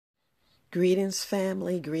Greetings,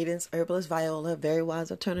 family. Greetings, Herbalist Viola, Very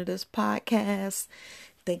Wise Alternatives Podcast.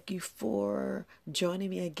 Thank you for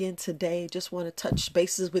joining me again today. Just want to touch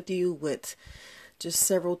bases with you with just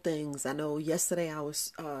several things. I know yesterday I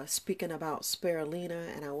was speaking about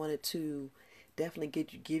spirulina, and I wanted to definitely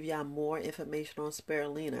give y'all more information on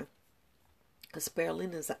spirulina. Because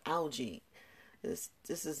spirulina is an algae. This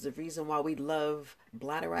is the reason why we love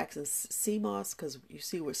bladderwracks and sea moss, because you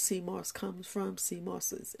see where sea moss comes from. Sea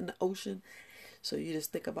moss is in the ocean. So you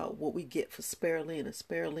just think about what we get for spirulina.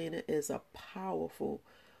 Spirulina is a powerful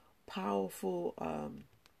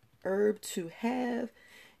herb to have.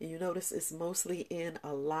 And you notice it's mostly in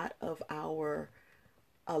a lot of our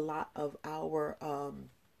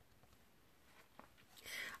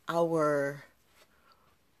our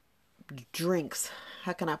drinks.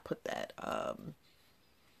 How can I put that?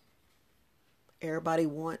 Everybody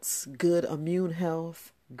wants good immune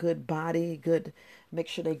health, good body, good. Make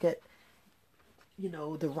sure they get,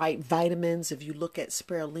 the right vitamins. If you look at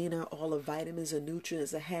spirulina, all the vitamins and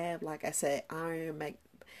nutrients it have, like I said, iron,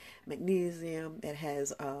 magnesium. It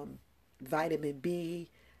has vitamin B,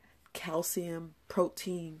 calcium,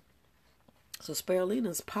 protein. So spirulina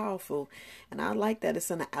is powerful, and I like that it's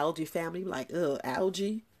in the algae family. Like,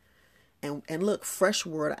 algae. And look,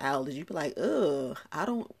 freshwater algae. You be like, I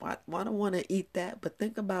don't want to eat that. But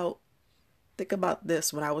think about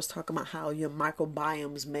this. When I was talking about how your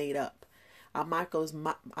microbiome is made up, our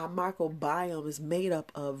microbiome is made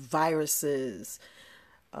up of viruses.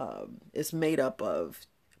 It's made up of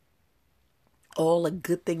all the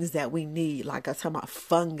good things that we need. Like I was talking about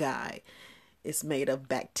fungi. It's made of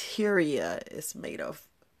bacteria. It's made of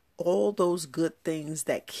all those good things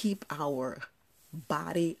that keep our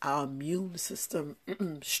body, our immune system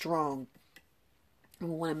strong. We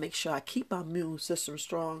want to make sure I keep our immune system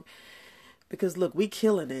strong, because look, we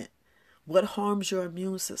killing it. What harms your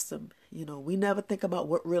immune system? We never think about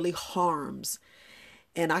what really harms.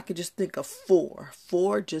 And I could just think of four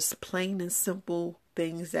just plain and simple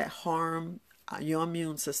things that harm your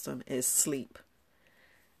immune system is sleep.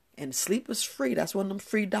 And sleep is free. That's one of them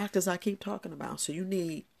free doctors I keep talking about. So you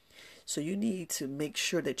need to make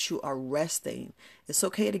sure that you are resting. It's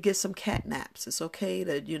okay to get some cat naps. It's okay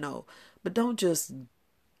to, but don't just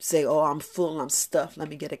say, oh, I'm full, I'm stuffed, let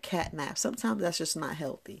me get a cat nap. Sometimes that's just not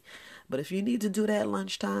healthy. But if you need to do that at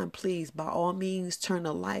lunchtime, please, by all means, turn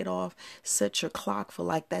the light off, set your clock for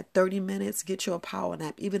like that 30 minutes, get you a power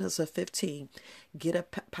nap. Even if it's a 15, get a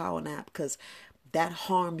power nap, because that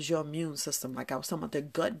harms your immune system. Like I was talking about the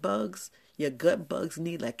gut bugs. Your gut bugs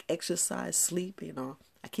need like exercise, sleep,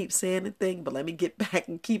 I keep saying the thing, but let me get back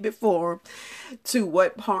and keep it formed to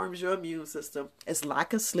what harms your immune system. It's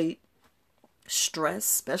lack of sleep, stress,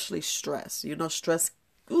 especially stress. Stress,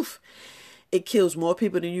 it kills more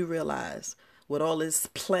people than you realize. With all this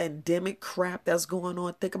pandemic crap that's going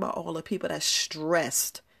on, think about all the people that's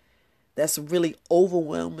stressed, that's really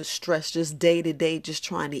overwhelmed with stress, just day to day, just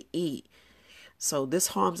trying to eat. So this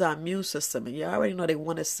harms our immune system, and you already know they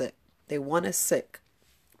want us sick. They want us sick.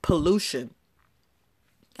 Pollution.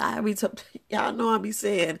 Y'all know I be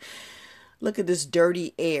saying, look at this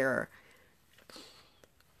dirty air.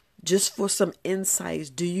 Just for some insights,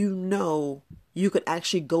 do you know you could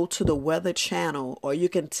actually go to the Weather Channel, or you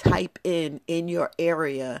can type in your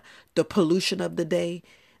area the pollution of the day,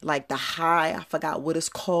 like the high, I forgot what it's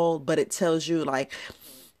called, but it tells you like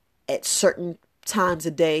at certain times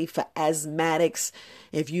a day for asthmatics,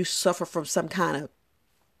 if you suffer from some kind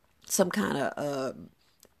of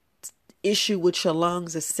issue with your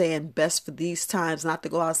lungs, is saying best for these times not to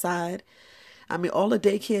go outside. I mean, all the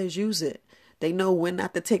daycares use it. They know when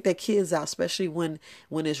not to take their kids out, especially when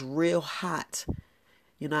it's real hot.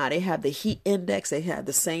 They have the heat index. They have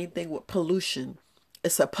the same thing with pollution.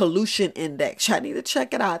 It's a pollution index. I need to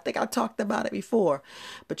check it out. I think I talked about it before.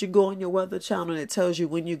 But you go on your Weather Channel and it tells you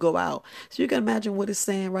when you go out. So you can imagine what it's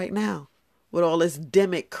saying right now with all this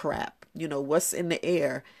demic crap. What's in the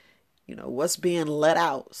air. What's being let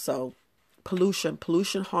out. So pollution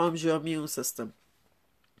harms your immune system.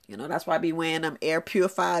 That's why I be wearing them air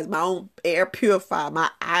purifiers, my own air purifier, my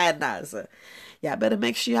ionizer. Y'all better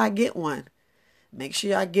make sure I get one. Make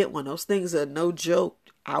sure I get one. Those things are no joke.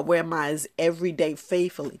 I wear mine every day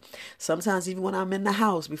faithfully. Sometimes even when I'm in the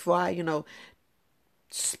house, before I,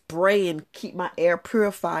 spray and keep my air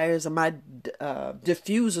purifiers and my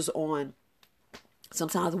diffusers on,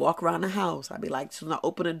 sometimes I walk around the house. I be like, when I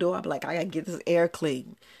open the door, I be like, I gotta get this air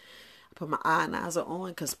clean. I put my ionizer on,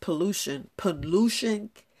 because pollution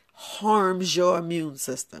harms your immune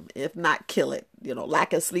system, if not kill it.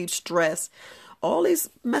 Lack of sleep, stress, all these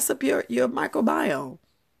mess up your microbiome,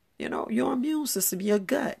 your immune system, your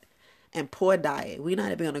gut. and poor diet. We're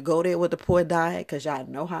not even going to go there with the poor diet because y'all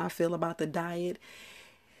know how I feel about the diet.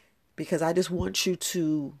 Because I just want you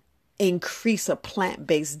to increase a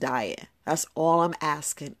plant-based diet. That's all I'm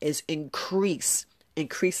asking is increase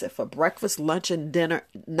it for breakfast, lunch, and dinner,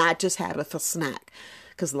 not just have it for snack.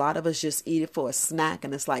 Because a lot of us just eat it for a snack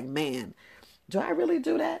and it's like, man, do I really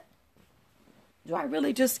do that? Do I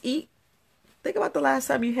really just eat? Think about the last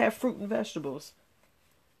time you had fruit and vegetables.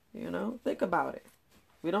 Think about it.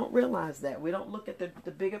 We don't realize that. We don't look at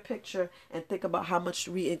the bigger picture and think about how much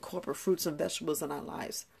we incorporate fruits and vegetables in our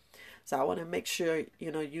lives. So I want to make sure,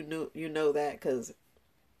 you know that, because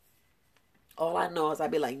all I know is I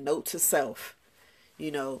be like, note to self, I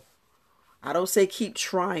don't say keep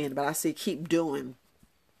trying, but I say keep doing.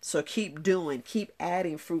 So keep doing, keep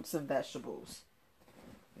adding fruits and vegetables.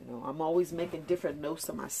 I'm always making different notes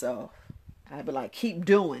to myself. I be like, keep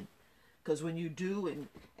doing, because when you do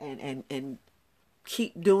and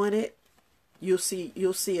keep doing it, you'll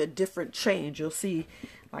see a different change. You'll see,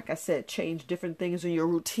 like I said, change different things in your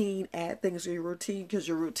routine, add things in your routine, because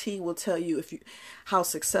your routine will tell you how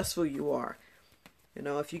successful you are.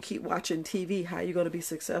 If you keep watching TV, how are you going to be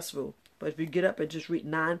successful? But if you get up and just read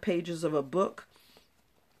 9 pages of a book,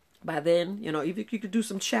 by then, even if you could do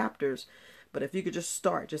some chapters, but if you could just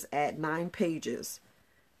start, just add 9 pages,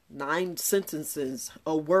 9 sentences,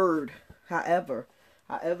 a word, however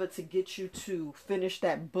to get you to finish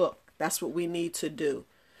that book. That's what we need to do.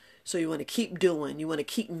 So you want to keep doing. You want to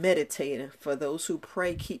keep meditating. For those who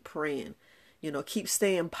pray, keep praying. Keep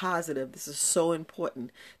staying positive. This is so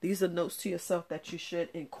important. These are notes to yourself that you should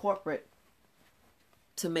incorporate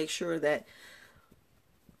to make sure that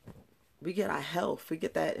we get our health, we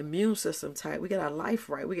get that immune system tight, we get our life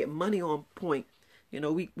right, we get money on point.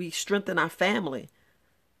 We strengthen our family.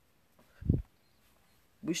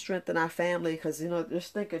 We strengthen our family because,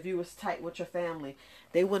 just think if you was tight with your family,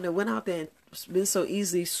 they wouldn't have went out there and been so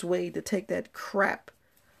easily swayed to take that crap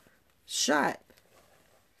shot.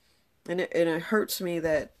 And it hurts me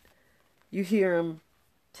that you hear them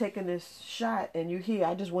taking this shot and you hear,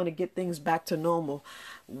 I just want to get things back to normal.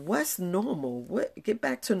 What's normal? Get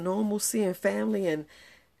back to normal, seeing family. And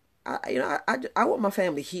I want my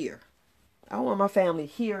family here. I want my family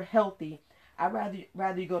here, healthy. I'd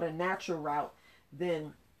rather you go the natural route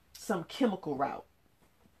than some chemical route.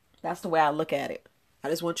 That's the way I look at it. I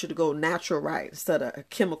just want you to go natural route instead of a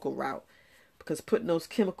chemical route, because putting those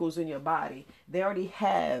chemicals in your body, they already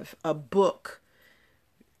have a book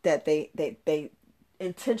that they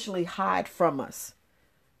intentionally hide from us.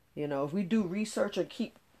 If we do research and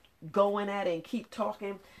keep going at it and keep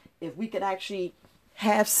talking, if we could actually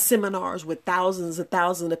have seminars with thousands and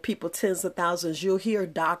thousands of people, tens of thousands, you'll hear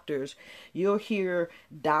doctors,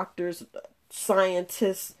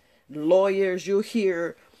 scientists, lawyers, you'll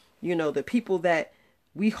hear, the people that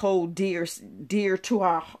we hold dear to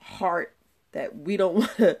our heart, that we don't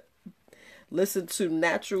want to listen to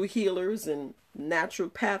natural healers and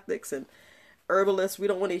naturopathics and herbalists. We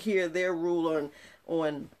don't want to hear their rule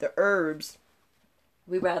on the herbs.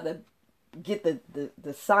 We rather get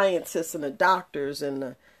the scientists and the doctors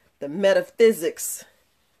and the metaphysics,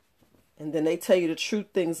 and then they tell you the true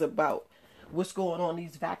things about what's going on,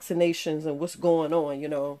 these vaccinations and what's going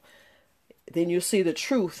on, Then you'll see the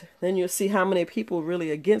truth. Then you'll see how many people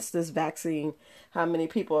really against this vaccine, how many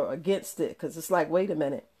people are against it. Because it's like, wait a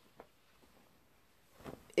minute.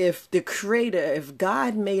 If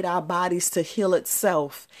God made our bodies to heal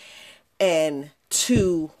itself and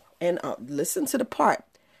listen to the part,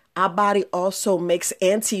 our body also makes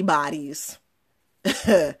antibodies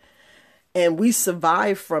and we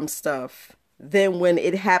survive from stuff. Then when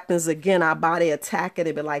it happens again, our body attack it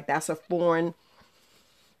and be like, that's a foreign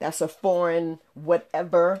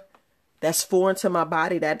whatever. That's foreign to my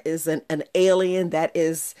body. That is an alien. That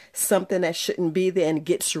is something that shouldn't be there, and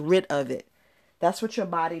gets rid of it. That's what your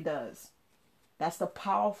body does. That's the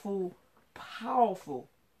powerfulness.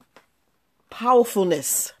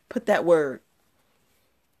 Put that word.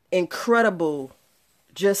 Incredible.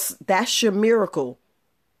 That's your miracle.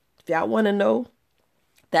 If y'all want to know,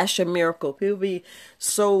 that's your miracle. People be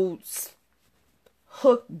so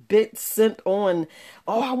hooked, bit, sent on.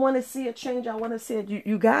 Oh, I want to see a change. I want to see it.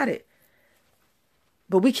 You got it.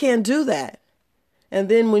 But we can't do that. And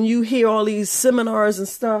then when you hear all these seminars and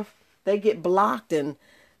stuff, they get blocked, and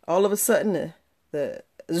all of a sudden the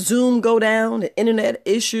Zoom go down, the internet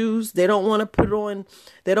issues. They don't want to put it on.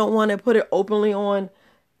 They don't want to put it openly on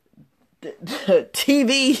the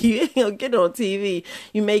TV. You ain't gonna get it on TV.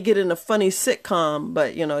 You may get in a funny sitcom,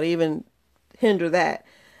 but they even hinder that.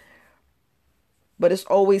 But it's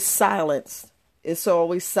always silence. It's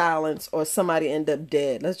always silence, or somebody end up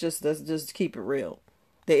dead. Let's just keep it real.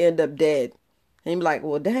 they end up dead. And you be like,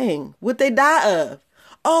 well, dang, what they die of?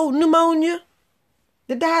 Oh, pneumonia.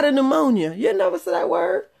 They died of pneumonia. You never said that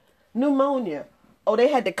word? Pneumonia. Oh, they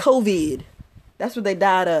had the COVID. That's what they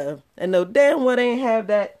died of. And no damn well they ain't have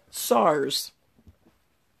that SARS.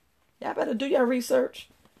 Y'all better do your research.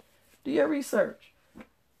 Do your research.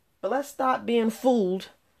 But let's stop being fooled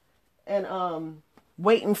and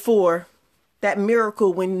waiting for that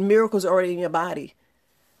miracle when miracle's already in your body.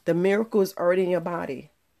 The miracle is already in your body.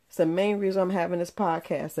 It's the main reason I'm having this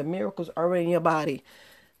podcast. The miracle's already in your body.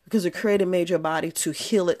 Because the Creator made your body to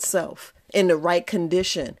heal itself in the right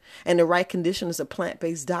condition. And the right condition is a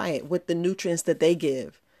plant-based diet with the nutrients that they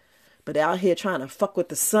give. But out here trying to fuck with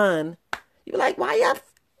the sun. You're like, why y'all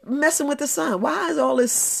messing with the sun? Why is all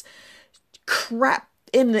this crap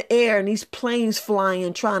in the air and these planes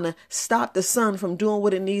flying trying to stop the sun from doing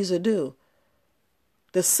what it needs to do?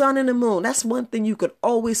 The sun and the moon, that's one thing you could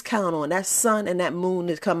always count on. That sun and that moon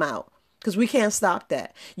to come out. Because we can't stop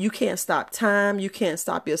that. You can't stop time. You can't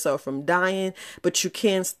stop yourself from dying. But you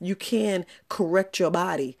can correct your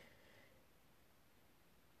body.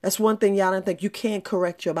 That's one thing y'all don't think. You can't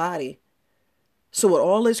correct your body. So with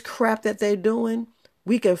all this crap that they're doing,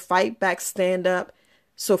 we can fight back, stand up.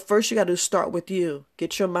 So first you got to start with you.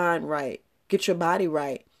 Get your mind right. Get your body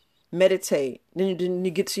right. Meditate. Then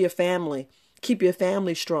you get to your family. Keep your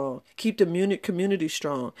family strong. Keep the community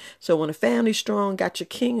strong. So when the family's strong, got your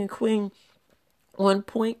king and queen on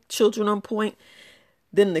point, children on point,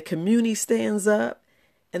 then the community stands up,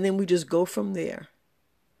 and then we just go from there.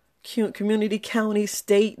 Community, county,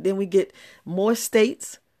 state, then we get more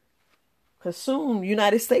states. Because soon,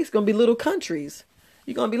 United States going to be little countries.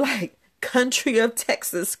 You're going to be like country of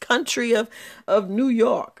Texas, country of New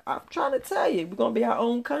York. I'm trying to tell you, we're going to be our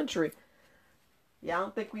own country. Y'all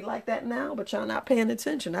don't think we like that now, but y'all not paying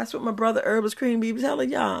attention. That's what my brother Herbalist Cream be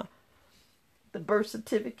telling y'all. The birth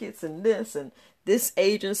certificates and this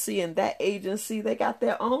agency and that agency, they got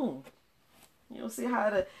their own. You don't see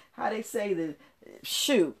how they say that,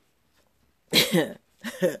 shoot. And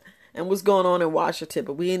what's going on in Washington,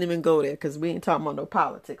 but we ain't even go there because we ain't talking about no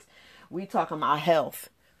politics. We talking about health.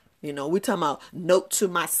 You know, we talking about note to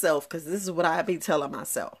myself because this is what I be telling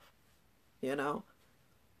myself. You know.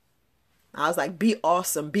 I was like, be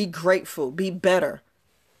awesome, be grateful, be better.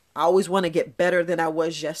 I always want to get better than I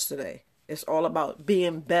was yesterday. It's all about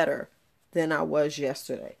being better than I was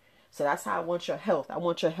yesterday. So that's how I want your health. I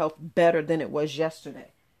want your health better than it was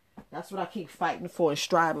yesterday. That's what I keep fighting for and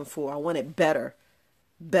striving for. I want it better.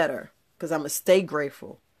 Because I'm going to stay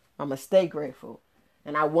grateful.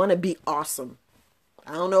 And I want to be awesome.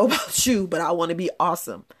 I don't know about you, but I want to be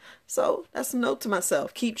awesome. So that's a note to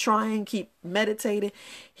myself. Keep trying, keep meditating.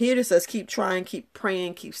 Here it says keep trying, keep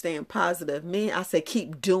praying, keep staying positive. Me, I say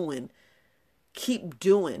keep doing. Keep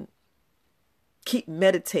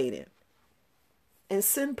meditating. And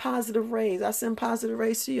send positive rays. I send positive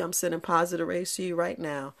rays to you. I'm sending positive rays to you right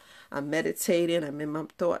now. I'm meditating. I'm in my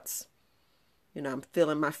thoughts. You know, I'm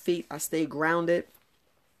feeling my feet. I stay grounded.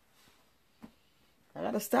 I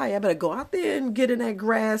gotta stop. I better go out there and get in that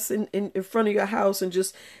grass in front of your house and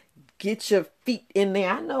just get your feet in there.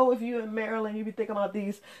 I know if you're in Maryland, you be thinking about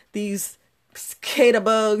these cicada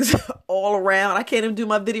bugs all around. I can't even do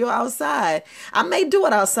my video outside. I may do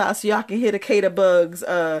it outside so y'all can hear the cicada bugs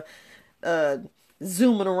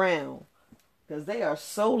zooming around because they are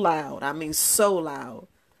so loud. I mean, so loud.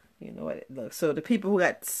 You know what? Look, so the people who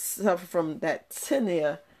suffer from that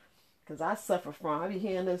tinea, because I suffer from, I be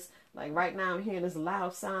hearing this. Like right now, I'm hearing this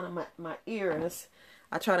loud sound in my ear, and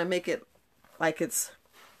I try to make it like it's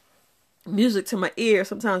music to my ear.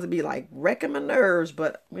 Sometimes it be like wrecking my nerves,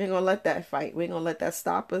 but we ain't gonna let that fight. We ain't gonna let that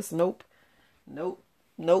stop us. Nope.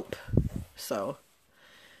 So,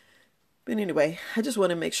 but anyway, I just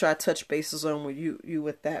want to make sure I touch bases on with you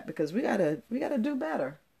with that because we gotta do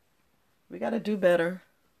better. We gotta do better.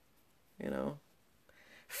 You know,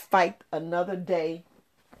 fight another day.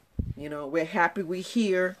 You know, we're happy we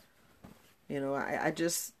here. You know, I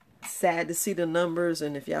just sad to see the numbers.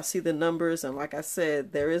 And if y'all see the numbers, and like I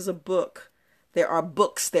said, there is a book. There are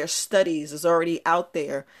books, there's studies, it's already out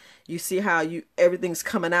there. You see how everything's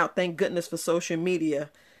coming out. Thank goodness for social media.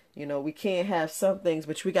 You know, we can't have some things,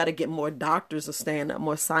 but we got to get more doctors to stand up,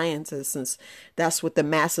 more scientists, since that's what the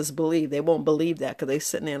masses believe. They won't believe that because they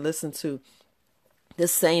sitting there and listen to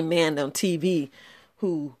this same man on TV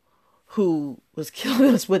who was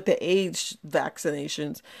killing us with the AIDS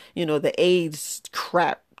vaccinations, you know, the AIDS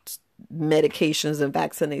crap medications and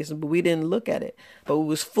vaccinations, but we didn't look at it. But we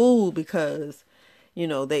was fooled because, you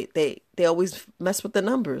know, they always mess with the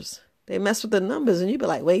numbers. They mess with the numbers and you be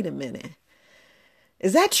like, wait a minute.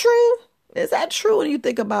 Is that true? Is that true? And you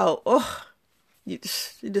think about, You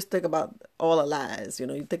just think about all the lies,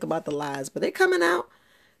 you think about the lies, but they're coming out.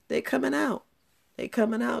 They're coming out. They're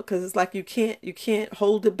coming out because it's like you can't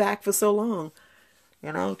hold it back for so long.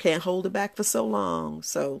 Can't hold it back for so long.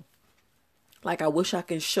 So, like, I wish I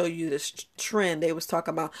could show you this trend. They was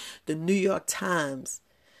talking about the New York Times.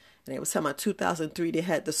 And they was talking about 2003, they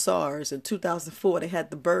had the SARS. In 2004, they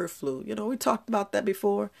had the bird flu. We talked about that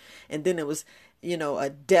before. And then it was, a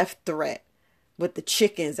death threat with the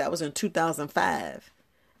chickens. That was in 2005.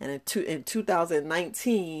 And in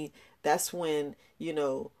 2019, that's when,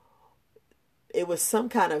 it was some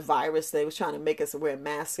kind of virus. They was trying to make us wear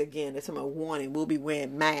masks again. They're talking about warning. We'll be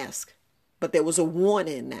wearing masks. But there was a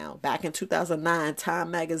warning now. Back in 2009, Time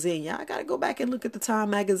Magazine. Y'all got to go back and look at the Time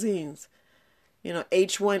magazines.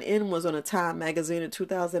 H1N was on a Time magazine in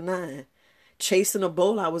 2009. Chasing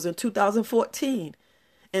Ebola was in 2014.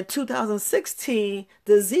 In 2016,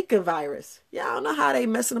 the Zika virus. Y'all know how they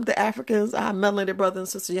messing up the Africans, our melanated brothers and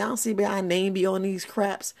sisters. Y'all see our name be on these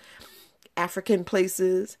craps. African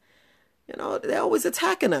places. They're always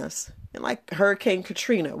attacking us. And like Hurricane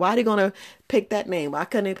Katrina. Why are they going to pick that name? Why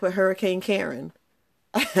couldn't they put Hurricane Karen?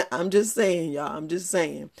 I'm just saying, y'all. I'm just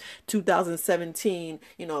saying. 2017,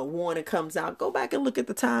 a warning comes out. Go back and look at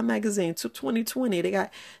the Time magazine. To 2020, they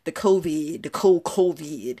got the COVID, the cold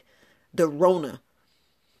COVID, the Rona.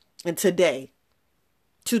 And today,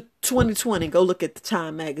 to 2020, go look at the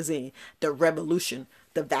Time magazine. The revolution,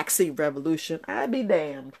 the vaccine revolution. I'd be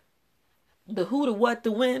damned. The who, the what,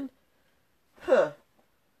 the when. The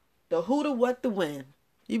who, the what, the when.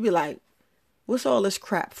 You be like, what's all this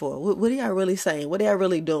crap for? What are y'all really saying? What are y'all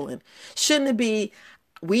really doing? Shouldn't it be,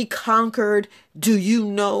 we conquered? Do you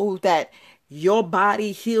know that your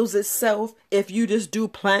body heals itself if you just do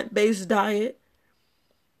plant-based diet?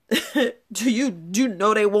 Do you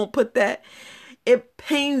know they won't put that? It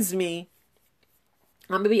pains me.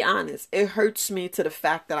 I'm gonna be honest. It hurts me to the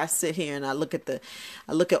fact that I sit here and I look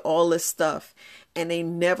at all this stuff, and they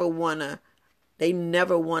never wanna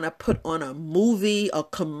put on a movie, a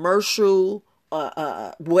commercial,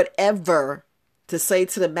 whatever, to say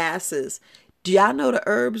to the masses, do y'all know the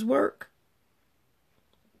herbs work?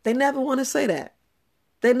 They never want to say that.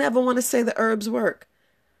 They never want to say the herbs work.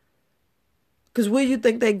 Because where you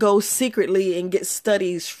think they go secretly and get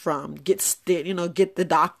studies from, get the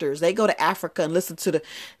doctors. They go to Africa and listen to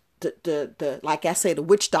the like I say, the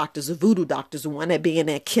witch doctors, the voodoo doctors, the one that be in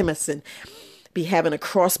there chemists and be having the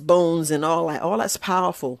crossbones and all that. All that's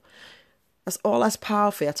powerful. That's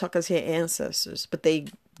powerful. I talk as your ancestors, but they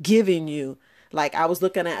giving you, like I was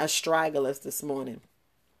looking at astragalus this morning.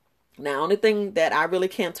 Now, only thing that I really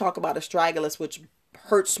can't talk about astragalus, which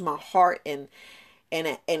hurts my heart, and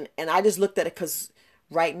I just looked at it because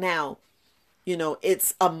right now,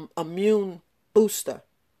 it's immune booster.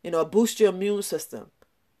 It boosts your immune system.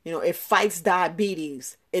 It fights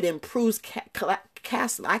diabetes. It improves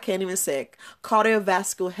I can't even say it,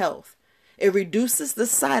 cardiovascular health. It reduces the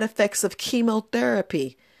side effects of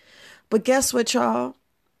chemotherapy. But guess what, y'all?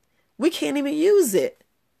 We can't even use it.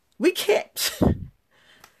 We can't.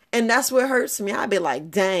 And that's what hurts me. I'd be like,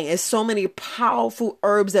 dang, it's so many powerful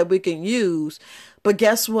herbs that we can use. But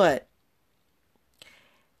guess what?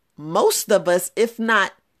 Most of us, if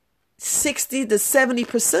not 60 to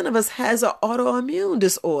 70% of us, has an autoimmune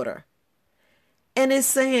disorder. And it's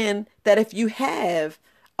saying that if you have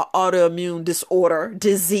an autoimmune disorder,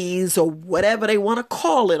 disease, or whatever they want to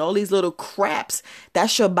call it, all these little craps,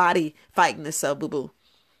 that's your body fighting itself, boo-boo.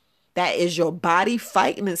 That is your body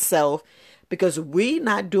fighting itself because we're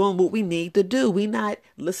not doing what we need to do. We're not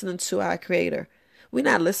listening to our Creator. We're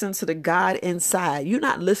not listening to the God inside. You're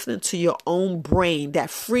not listening to your own brain, that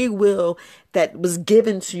free will that was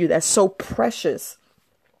given to you that's so precious.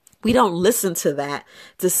 We don't listen to that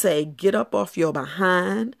to say, get up off your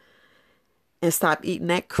behind and stop eating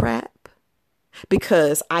that crap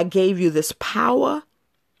because I gave you this power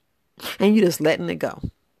and you're just letting it go.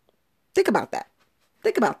 Think about that.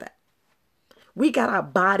 Think about that. We got our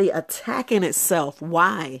body attacking itself.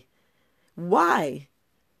 Why? Why?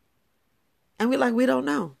 And we're like, we don't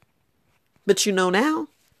know. But you know now.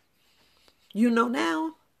 You know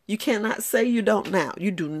now. You cannot say you don't now.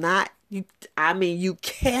 You do not. You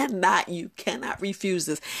cannot refuse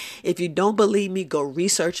this. If you don't believe me, go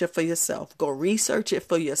research it for yourself. Go research it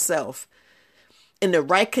for yourself. In the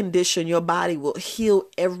right condition, your body will heal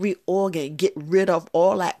every organ, get rid of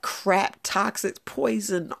all that crap, toxic,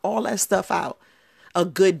 poison, all that stuff out. A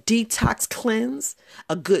good detox cleanse,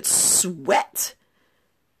 a good sweat.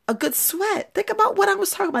 A good sweat. Think about what I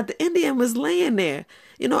was talking about. The Indian was laying there.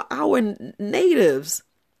 Our natives,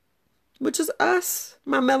 which is us,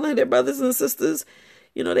 my melanated brothers and sisters,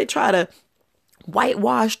 they try to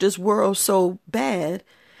whitewash this world so bad.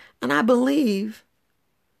 And I believe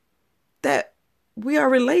that we are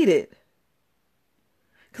related.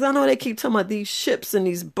 Because I know they keep talking about these ships and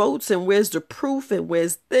these boats and where's the proof and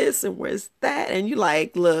where's this and where's that. And you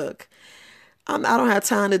like, look, I don't have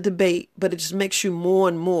time to debate, but it just makes you more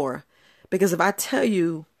and more. Because if I tell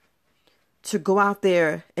you to go out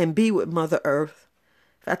there and be with Mother Earth,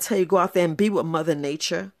 if I tell you go out there and be with Mother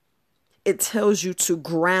Nature, it tells you to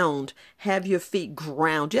ground, have your feet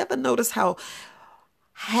ground. You ever notice how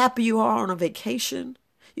happy you are on a vacation?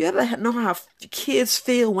 You ever know how kids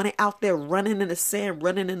feel when they're out there running in the sand,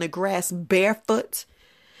 running in the grass barefoot?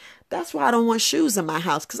 That's why I don't want shoes in my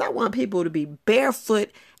house, because I want people to be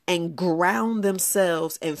barefoot and ground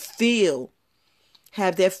themselves and feel,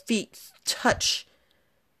 have their feet touch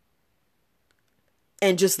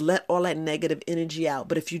and just let all that negative energy out.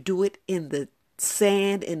 But if you do it in the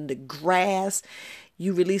sand, in the grass,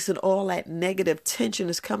 you releasing all that negative tension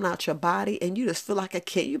is coming out your body and you just feel like a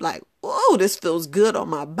kid. You're like, whoa, this feels good on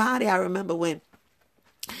my body. I remember when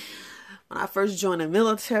I first joined the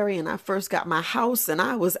military and I first got my house and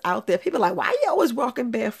I was out there, people are like, why are you always walking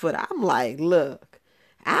barefoot? I'm like, look,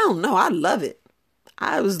 I don't know. I love it.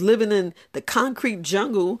 I was living in the concrete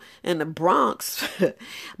jungle in the Bronx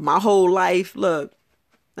my whole life. Look,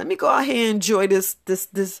 let me go out here and enjoy this.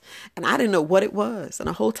 And I didn't know what it was. And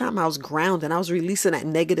the whole time I was grounded. I was releasing that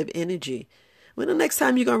negative energy. When the next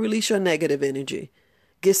time you're going to release your negative energy?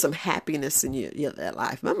 Get some happiness in your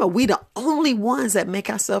life. Remember, we the only ones that make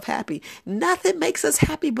ourselves happy. Nothing makes us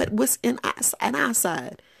happy but what's in our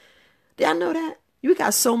side. Did I know that? You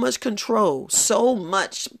got so much control, so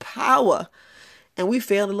much power. And we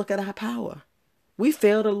fail to look at our power. We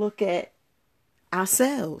fail to look at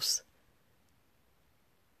ourselves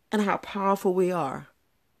and how powerful we are.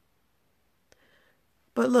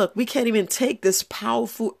 But look, we can't even take this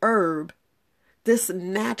powerful herb, this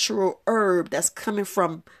natural herb that's coming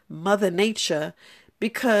from Mother Nature,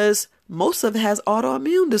 because most of it has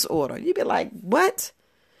autoimmune disorder. You'd be like, what?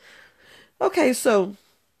 Okay, so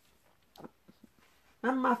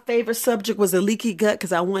my favorite subject was the leaky gut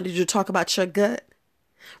because I wanted you to talk about your gut.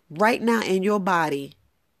 Right now in your body,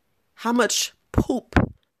 how much poop,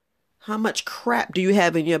 how much crap do you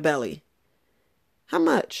have in your belly? How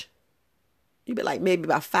much? You'd be like, maybe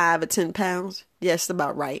about 5 or 10 pounds. Yes,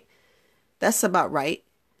 about right. That's about right.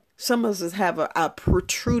 Some of us have a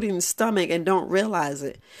protruding stomach and don't realize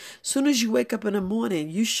it. Soon as you wake up in the morning,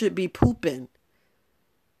 you should be pooping.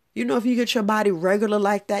 You know, if you get your body regular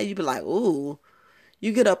like that, you'd be like, ooh.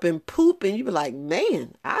 You get up and poop and you be like,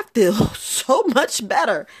 man, I feel so much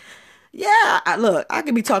better. Yeah, look, I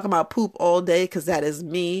can be talking about poop all day because that is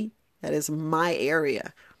me. That is my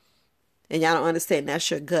area. And y'all don't understand, that's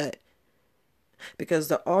your gut. Because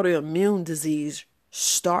the autoimmune disease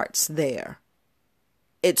starts there.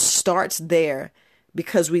 It starts there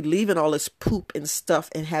because we leaving all this poop and stuff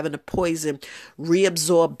and having the poison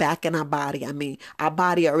reabsorb back in our body. I mean, our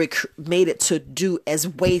body already made it to do as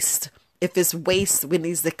waste. If it's waste, it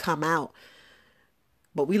needs to come out.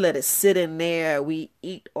 But we let it sit in there. We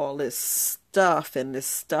eat all this stuff and this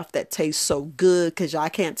stuff that tastes so good, because y'all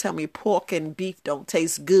can't tell me pork and beef don't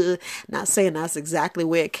taste good. Not saying that's exactly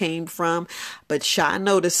where it came from, but y'all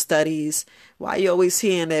know the studies. Why you always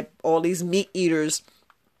hearing that all these meat eaters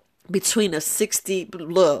between a 60,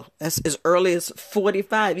 look, as early as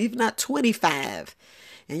 45, even not 25.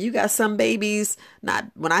 And you got some babies, not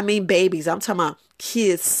when I mean babies, I'm talking about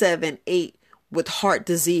kids 7, 8 with heart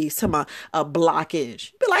disease, talking about a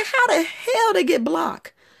blockage. Be like, how the hell they get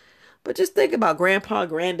blocked? But just think about grandpa,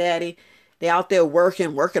 granddaddy. They out there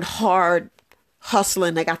working hard,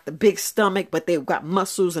 hustling. They got the big stomach, but they've got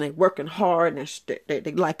muscles and they working hard. And they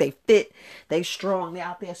like they fit, they strong. They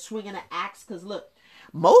out there swinging an axe. Because look,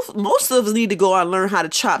 most of us need to go out and learn how to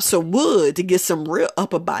chop some wood to get some real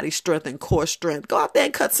upper body strength and core strength. Go out there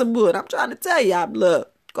and cut some wood. I'm trying to tell y'all,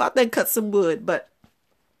 look, go out there and cut some wood. But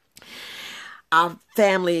our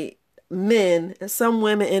family men and some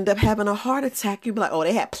women end up having a heart attack. You be like, oh,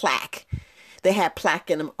 they had plaque. They had plaque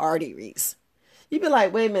in them arteries. You be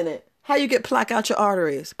like, wait a minute. How you get plaque out your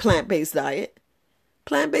arteries? Plant-based diet.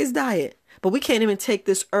 Plant-based diet. But we can't even take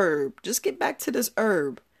this herb. Just get back to this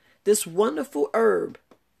herb. This wonderful herb.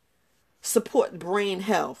 Support brain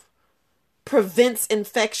health. Prevents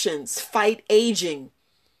infections. Fight aging.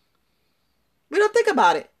 We don't think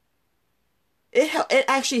about it. It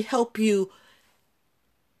actually help you.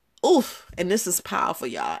 Oof. And this is powerful,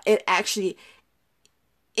 y'all. It actually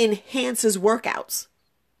enhances workouts.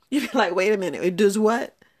 You be like, wait a minute. It does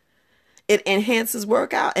what? It enhances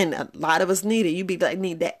workout. And a lot of us need it. You be like,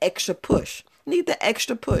 need that extra push. Need the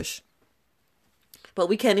extra push. But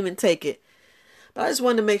we can't even take it. But I just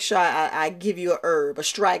wanted to make sure I give you a herb,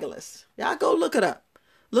 astragalus. Y'all go look it up.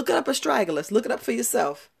 Look it up, astragalus. Look it up for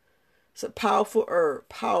yourself. It's a powerful herb,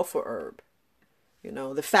 powerful herb. You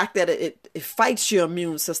know, the fact that it fights your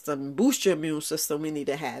immune system, boosts your immune system, we need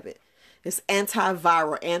to have it. It's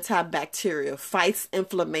antiviral, antibacterial, fights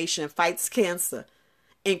inflammation, fights cancer,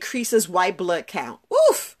 increases white blood count.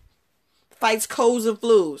 Woof! Fights colds and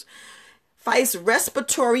flus, fights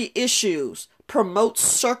respiratory issues, promotes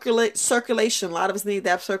circulation. A lot of us need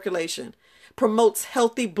that circulation. Promotes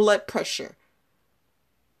healthy blood pressure.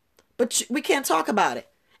 But we can't talk about it.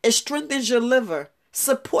 It strengthens your liver,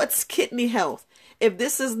 supports kidney health. If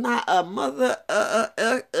this is not a mother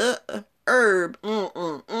herb,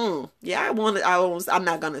 yeah, I'm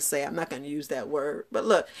not going to use that word. But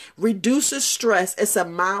look, reduces stress. It's a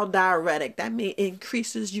mild diuretic. That means it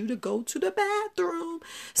increases you to go to the bathroom.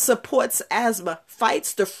 Supports asthma.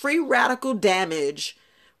 Fights the free radical damage.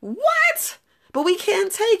 What? But we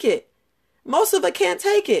can't take it. Most of us can't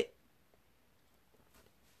take it.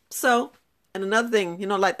 So, and another thing, you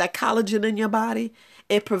know, like that collagen in your body,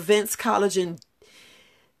 it prevents collagen.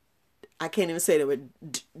 I can't even say the word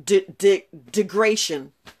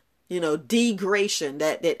degradation, you know, degradation,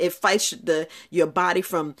 that it fights your body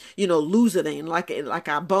from, you know, losing it. Like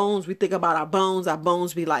our bones, we think about our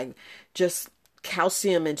bones be like just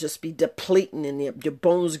calcium and just be depleting, and your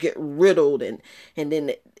bones get riddled. And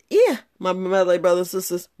then, my mother, brothers and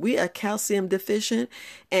sisters, we are calcium deficient,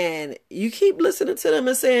 and you keep listening to them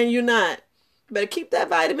and saying you're not. Better keep that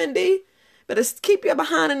vitamin D. Better keep your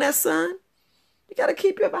behind in that sun. You got to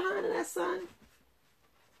keep your behind in that sun.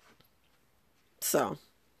 So,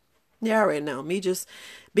 you already know. Me just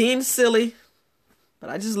being silly. But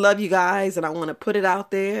I just love you guys. And I want to put it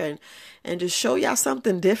out there and just show y'all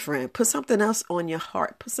something different. Put something else on your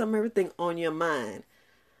heart. Put everything on your mind.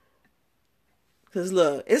 Because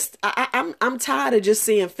look, I'm tired of just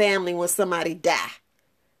seeing family when somebody die.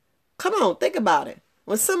 Come on, think about it.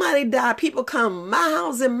 When somebody die, people come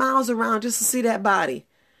miles and miles around just to see that body.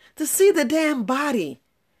 To see the damn body.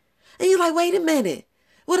 And you're like, wait a minute.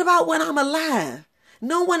 What about when I'm alive?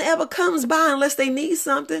 No one ever comes by unless they need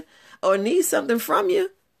something or need something from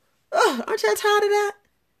you. Oh, aren't you tired of that?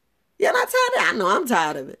 You're not tired of it? I know I'm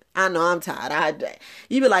tired of it. I know I'm tired.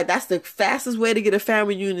 You be like, that's the fastest way to get a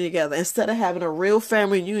family reunion together. Instead of having a real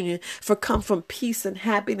family reunion come from peace and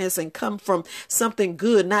happiness and come from something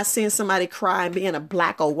good, not seeing somebody cry and be in a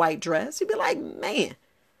black or white dress. You be like, man.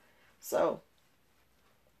 So,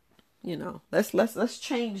 you know, let's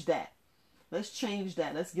change that. Let's change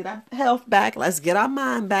that. Let's get our health back. Let's get our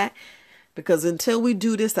mind back. Because until we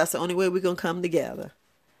do this, that's the only way we're going to come together.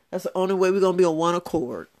 That's the only way we're going to be on one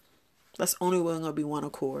accord. That's the only way we're going to be one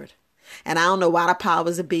accord. And I don't know why the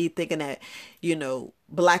powers that be thinking that, you know,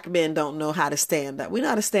 black men don't know how to stand up. We know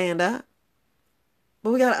how to stand up.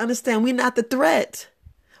 But we got to understand we're not the threat.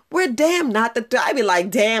 We're damn not the threat. I be like,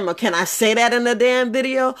 damn, or can I say that in a damn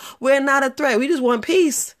video? We're not a threat. We just want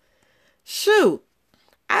peace. Shoot.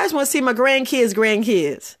 I just want to see my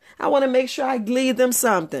grandkids. I want to make sure I leave them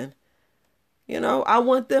something. You know, I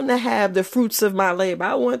want them to have the fruits of my labor.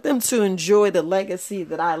 I want them to enjoy the legacy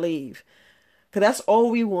that I leave. Because that's all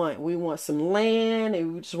we want. We want some land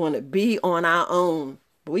and we just want to be on our own.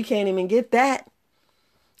 But we can't even get that.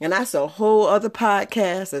 And that's a whole other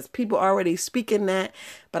podcast. There's people already speaking that.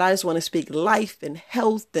 But I just want to speak life and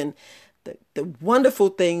health and the wonderful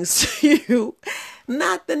things to you,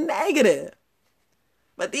 not the negative.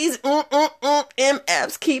 But these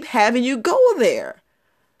MFs keep having you go there.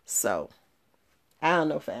 So, I don't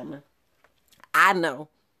know, family. I know.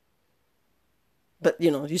 But,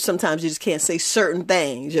 you know, sometimes you just can't say certain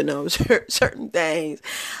things, you know, certain things.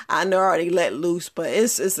 I know I already let loose, but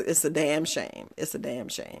it's a damn shame. It's a damn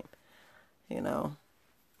shame, you know.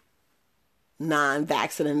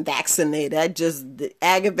 Non-vaccinated, vaccinated. That just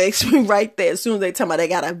aggravates me right there. As soon as they tell me they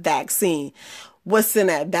got a vaccine. What's in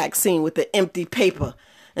that vaccine with the empty paper?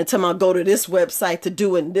 And tell me I'll go to this website to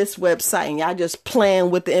do it in this website. And y'all just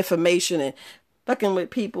playing with the information and fucking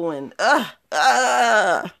with people and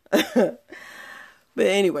But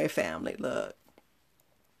anyway, family, look.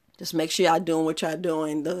 Just make sure y'all doing what y'all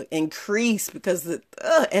doing. Look, increase because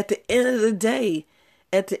at the end of the day,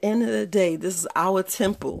 this is our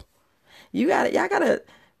temple. Y'all gotta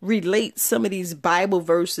relate some of these Bible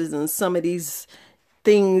verses and some of these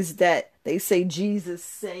things that they say Jesus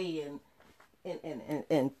say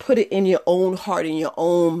and put it in your own heart, in your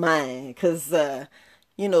own mind. Because,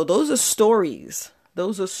 you know, those are stories.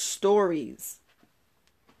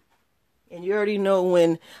 And you already know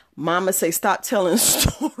when mama say stop telling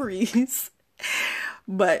stories.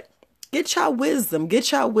 But get y'all wisdom.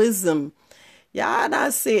 Y'all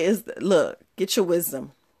not say look, Get your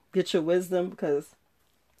wisdom. Get your wisdom, because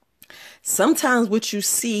sometimes what you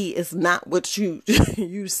see is not what you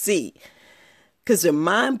you see. Because your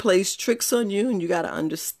mind plays tricks on you, and you got to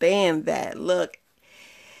understand that. Look,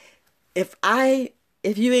 if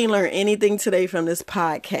you ain't learned anything today from this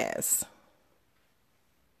podcast,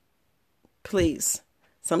 please,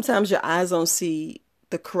 sometimes your eyes don't see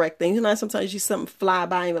the correct thing. You know, sometimes you see something fly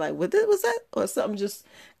by and you're like, what was that? Or something just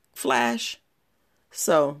flash.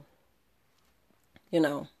 So,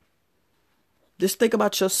 just think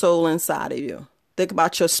about your soul inside of you. Think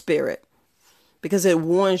about your spirit. Because it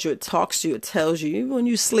warns you, it talks to you, it tells you. Even when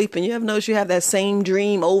you sleep and you ever notice you have that same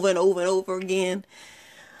dream over and over and over again.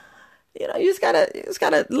 You just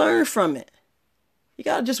gotta learn from it. You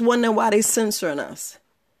gotta just wonder why they censoring us.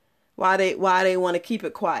 Why they want to keep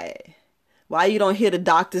it quiet. Why you don't hear the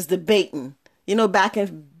doctors debating.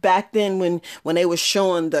 Back then when they were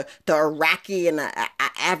showing the Iraqi and the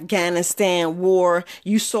Afghanistan war,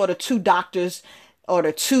 you saw the two doctors or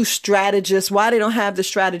the two strategists. Why they don't have the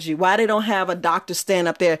strategy? Why they don't have a doctor stand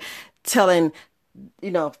up there telling,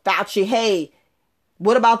 Fauci, hey,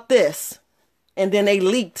 what about this? And then they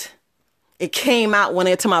leaked. It came out when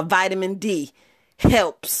they're talking about vitamin D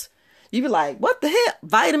helps. You be like, what the hell?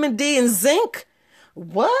 Vitamin D and zinc?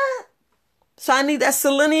 What? So I need that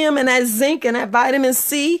selenium and that zinc and that vitamin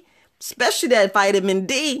C, especially that vitamin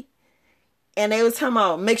D. And they was talking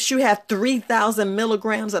about make sure you have 3,000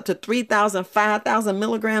 milligrams up to 3,000, 5,000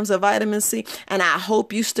 milligrams of vitamin C. And I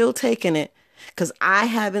hope you still taking it, because I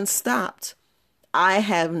haven't stopped. I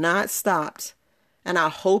have not stopped. And I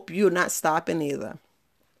hope you're not stopping either.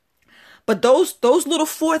 But those little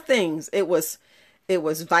 4 things, it was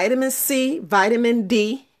vitamin C, vitamin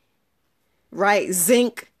D, right?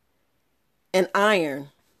 Zinc and iron.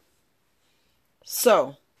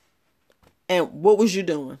 So, and what was you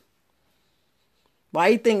doing? Why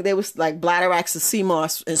you think they was like Bladderwracks and sea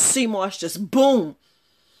moss, and sea moss just boom?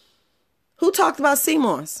 Who talked about sea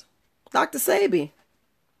moss? Dr. Sebi.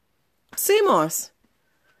 Sea moss.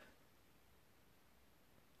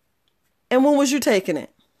 And when was you taking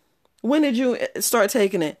it? When did you start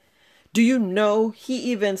taking it? Do you know he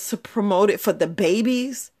even promoted for the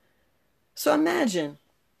babies? So imagine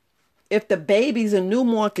if the babies and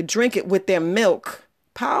newborn could drink it with their milk.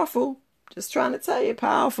 Powerful. Just trying to tell you,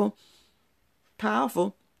 powerful.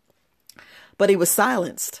 Powerful. But he was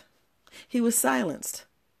silenced. He was silenced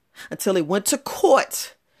until he went to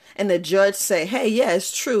court and the judge say, hey, yeah,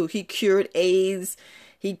 it's true. He cured AIDS.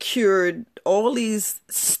 He cured all these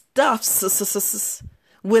stuffs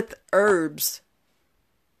with herbs.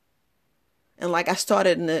 And like I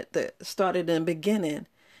started in the beginning,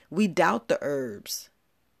 we doubt the herbs,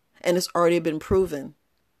 and it's already been proven.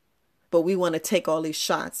 But we want to take all these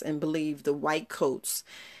shots and believe the white coats.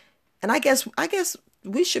 And I guess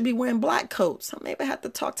we should be wearing black coats. Maybe I have to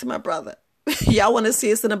talk to my brother. Y'all want to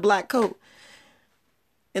see us in a black coat.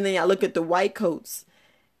 And then y'all look at the white coats.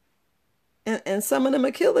 And some of them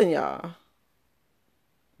are killing y'all.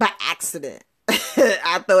 By accident.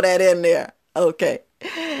 I throw that in there. Okay.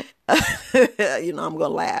 I'm going to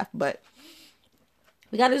laugh. But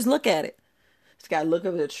we got to just look at it. Just got to look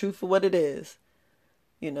at the truth for what it is.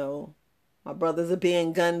 My brothers are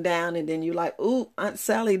being gunned down, and then you like, ooh, Aunt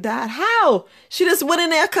Sally died. How? She just went in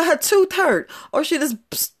there because her tooth hurt, or she just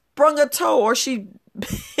sprung a toe, or she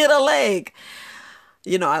hit a leg.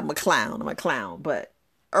 I'm a clown, but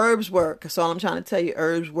herbs work. So all I'm trying to tell you,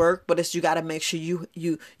 herbs work, but it's, you got to make sure you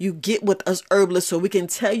get with us herbalists so we can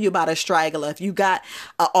tell you about a straggler. If you got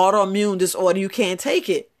an autoimmune disorder, you can't take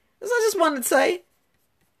it. So I just wanted to say,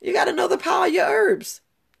 you got to know the power of your herbs.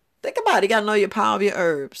 Think about it. You got to know your power of your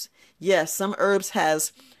herbs. Yes, some herbs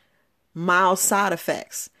has mild side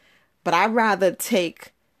effects, but I'd rather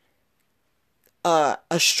take a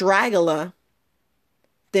straggler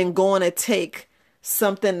than going to take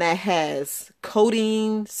something that has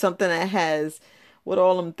codeine, something that has what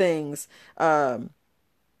all them things, can't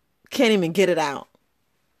even get it out.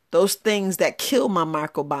 Those things that kill my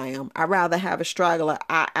microbiome. I'd rather have a straggler.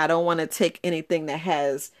 I don't want to take anything that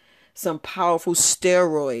has some powerful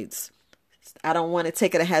steroids. I don't want to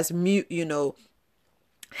take it that has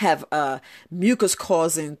mucus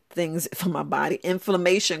causing things for my body,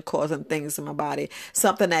 inflammation causing things in my body,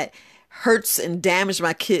 something that hurts and damages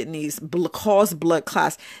my kidneys, cause blood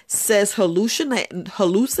clots, says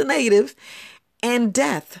hallucinative, and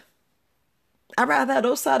death. I'd rather have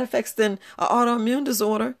those side effects than an autoimmune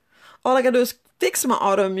disorder. All I gotta do is fix my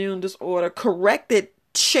autoimmune disorder, correct it,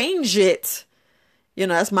 change it.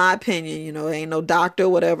 That's my opinion. Ain't no doctor or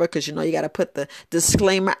whatever, because, you got to put the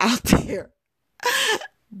disclaimer out there.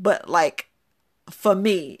 But like, for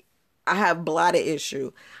me, I have bladder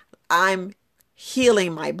issue. I'm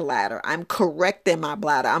healing my bladder. I'm correcting my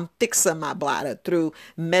bladder. I'm fixing my bladder through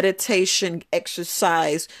meditation,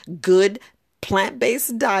 exercise, good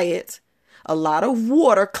plant-based diet, a lot of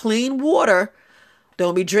water, clean water.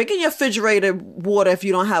 Don't be drinking your refrigerated water if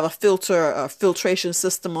you don't have a filtration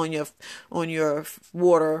system on your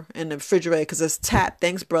water in the refrigerator, because it's tapped.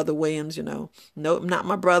 Thanks, Brother Williams. Nope, not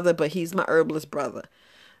my brother, but he's my herbalist brother.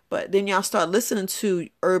 But then y'all start listening to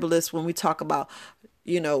herbalists when we talk about,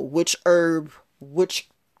 which herb, which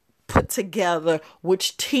put together,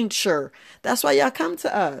 which tincture. That's why y'all come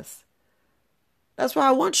to us. That's why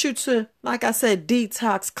I want you to, like I said,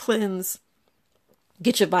 detox, cleanse,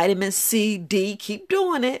 get your vitamin C, D, keep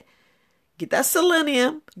doing it. Get that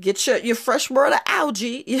selenium, get your fresh water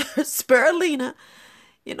algae, your spirulina.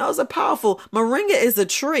 It's a powerful, moringa is a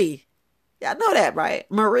tree. Y'all know that, right?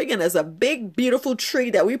 Moringa is a big, beautiful tree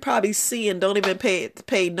that we probably see and don't even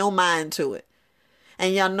pay no mind to it.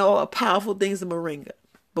 And y'all know how powerful things in moringa.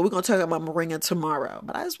 But we're going to talk about moringa tomorrow.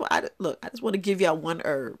 But I just want to give y'all one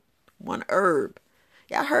herb. One herb.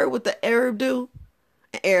 Y'all heard what the herb do?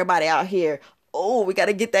 And everybody out here, oh, we got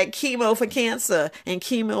to get that chemo for cancer. And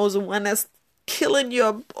chemo is the one that's killing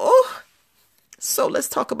your... Oh. So let's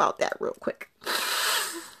talk about that real quick.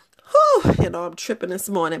 Whew, I'm tripping this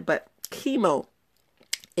morning. But chemo,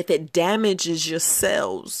 if it damages your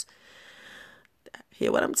cells...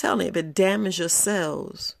 Hear what I'm telling you. If it damages your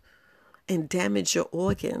cells and damage your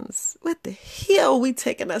organs, what the hell we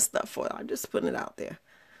taking that stuff for? I'm just putting it out there.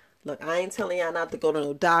 Look, I ain't telling y'all not to go to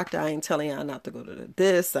no doctor. I ain't telling y'all not to go to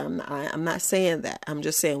this. I'm not saying that. I'm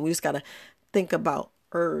just saying we just got to think about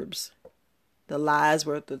herbs. The lies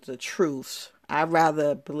were the truth. I'd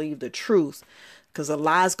rather believe the truth, because the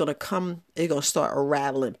lie's going to come. It's going to start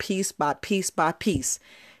unraveling piece by piece by piece.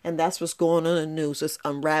 And that's what's going on in the news. It's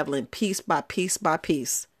unraveling piece by piece by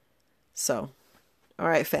piece. So, all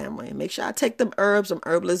right, family. Make sure I take them herbs. I'm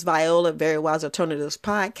Herbalist Viola, Very Wise Alternatives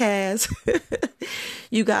Podcast.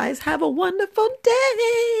 You guys have a wonderful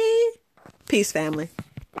day. Peace, family.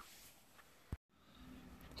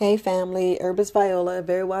 Hey, family. Herbalist Viola,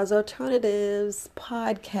 Very Wise Alternatives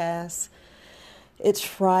Podcast. It's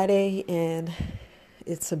Friday, and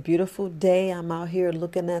it's a beautiful day. I'm out here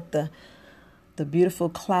looking at the beautiful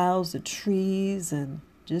clouds, the trees, and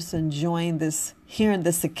just enjoying this, hearing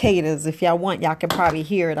the cicadas. If y'all want, y'all can probably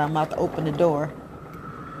hear it. I'm about to open the door.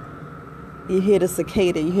 You hear the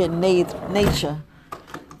cicada, you hear nature.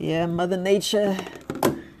 Yeah, Mother Nature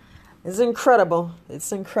is incredible.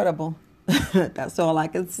 It's incredible. That's all I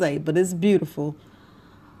can say, but it's beautiful.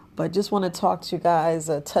 But just want to talk to you guys,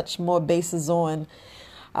 touch more bases on.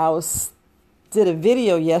 Did a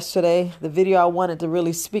video yesterday. The video I wanted to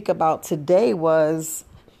really speak about today was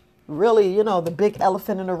really, the big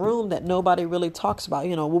elephant in the room that nobody really talks about.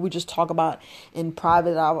 What we just talk about in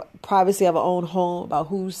our privacy of our own home, about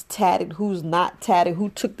who's tatted, who's not tatted, who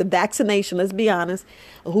took the vaccination, let's be honest,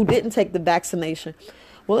 or who didn't take the vaccination.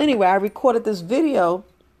 Well, anyway, I recorded this video,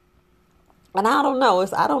 and I don't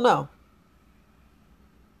know.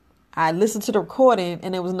 I listened to the recording,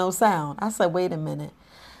 and there was no sound. I said, wait a minute.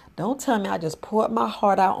 Don't tell me I just poured my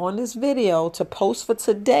heart out on this video to post for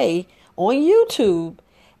today on YouTube,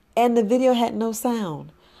 and the video had no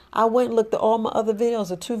sound. I went and looked at all my other videos,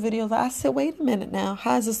 the 2 videos. I said, wait a minute now.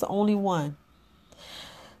 How is this the only one?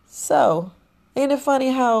 So, ain't it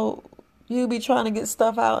funny how you be trying to get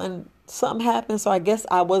stuff out and something happens? So I guess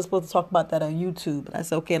I was supposed to talk about that on YouTube. But I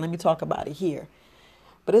said, okay, let me talk about it here.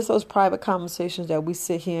 But it's those private conversations that we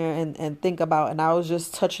sit here and think about. And I was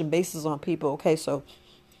just touching bases on people. Okay, so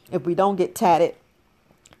if we don't get tatted,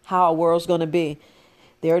 how our world's going to be.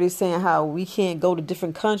 They're already saying how we can't go to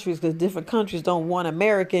different countries because different countries don't want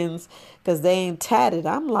Americans because they ain't tatted.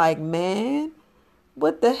 I'm like, man,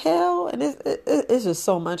 what the hell? And it's just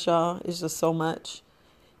so much, y'all. It's just so much.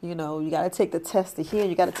 You got to take the test to here.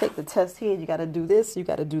 You got to take the test here. You got to do this. You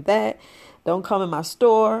got to do that. Don't come in my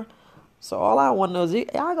store. So all I want to know is,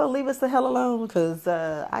 y'all going to leave us the hell alone? Because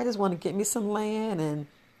I just want to get me some land and,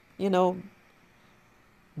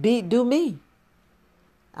 do me.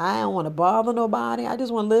 I don't want to bother nobody. I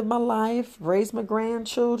just want to live my life, raise my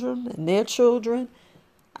grandchildren and their children.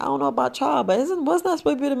 I don't know about y'all, but wasn't that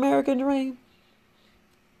supposed to be the American dream?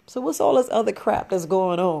 So what's all this other crap that's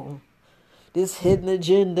going on? This hidden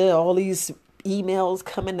agenda, all these emails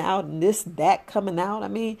coming out and that coming out. I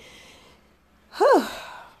mean,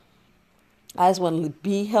 I just want to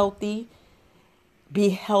be healthy. Be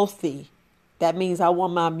healthy. That means I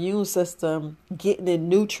want my immune system getting the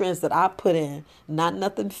nutrients that I put in. Not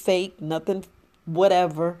nothing fake, nothing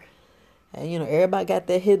whatever. And, everybody got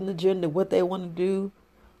their hidden agenda, what they want to do.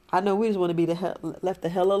 I know we just want to be left the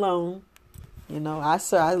hell alone. I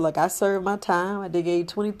served my time. I did gave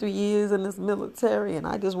 23 years in this military, and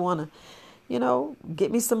I just want to,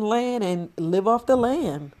 get me some land and live off the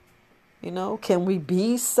land. Can we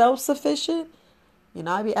be self-sufficient?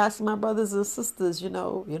 I be asking my brothers and sisters,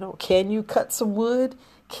 can you cut some wood?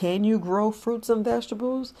 Can you grow fruits and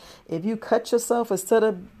vegetables? If you cut yourself, instead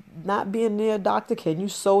of not being near a doctor, can you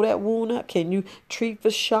sew that wound up? Can you treat for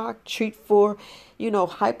shock, treat for,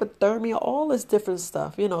 hypothermia, all this different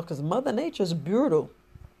stuff, because Mother Nature is brutal.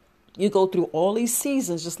 You go through all these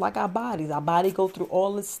seasons, just like our bodies. Our body go through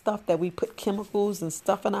all this stuff that we put chemicals and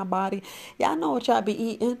stuff in our body. Y'all know what y'all be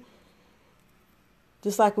eating.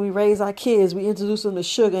 Just like when we raise our kids, we introduce them to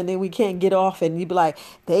sugar and then we can't get off it. And you be like,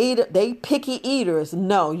 they picky eaters.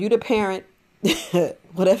 No, you the parent,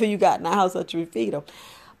 whatever you got in the house that you feed them.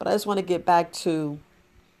 But I just want to get back to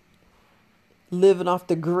living off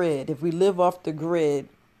the grid. If we live off the grid,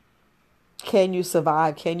 can you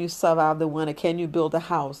survive? Can you survive the winter? Can you build a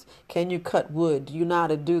house? Can you cut wood? Do you know how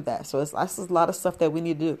to do that? So that's a lot of stuff that we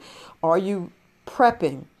need to do. Are you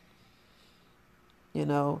prepping?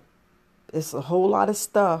 It's a whole lot of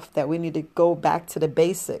stuff that we need to go back to the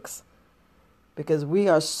basics, because we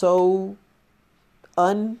are so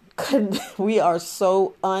well,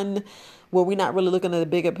 we're not really looking at the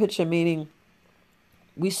bigger picture, meaning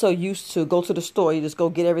we so used to go to the store, you just go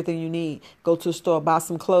get everything you need. Go to the store, buy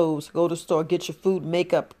some clothes, go to the store, get your food,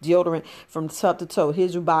 makeup, deodorant from top to toe.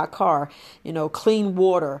 Here's you buy a car, clean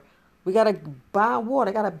water. We got to buy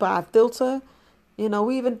water, got to buy a filter.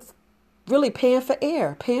 We even really paying for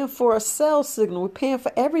air, paying for a cell signal. We're paying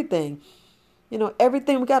for everything.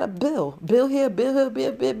 Everything we got a bill here,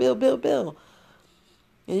 bill.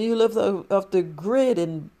 And you live off the grid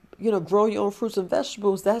and, grow your own fruits and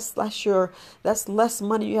vegetables. That's less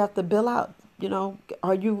money you have to bill out.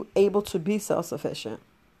 Are you able to be self-sufficient?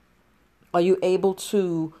 Are you able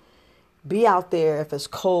to be out there if it's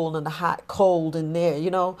cold and the hot cold in there,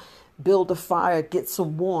 build a fire, get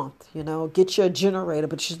some warmth, get your generator,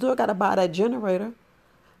 but you still got to buy that generator.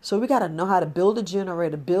 So we got to know how to build a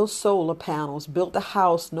generator, build solar panels, build a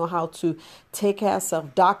house, know how to take care of ourselves,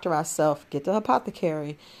 doctor ourselves, get the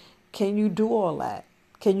apothecary. Can you do all that?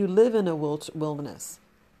 Can you live in a wilderness?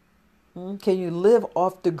 Can you live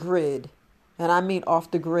off the grid? And I mean off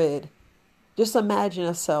the grid. Just imagine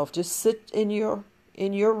yourself, just sit in your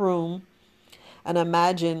room and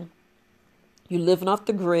imagine you living off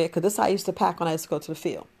the grid, because this is how I used to pack when I used to go to the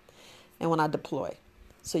field and when I deploy.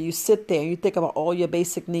 So you sit there and you think about all your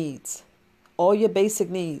basic needs. All your basic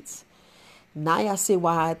needs. Now y'all see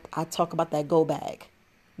why I talk about that go bag.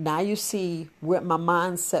 Now you see where my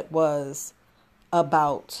mindset was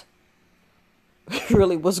about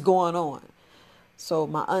really what's going on. So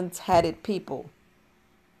my untatted people,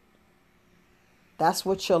 that's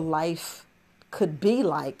what your life could be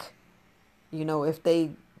like, if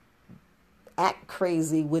they act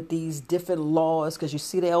crazy with these different laws, because you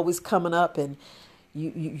see they always coming up, and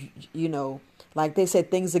you like they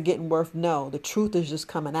said, things are getting worse. No, the truth is just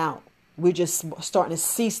coming out. We're just starting to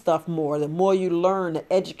see stuff more. The more you learn,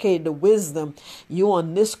 the educated, the wisdom, you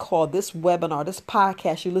on this call, this webinar, this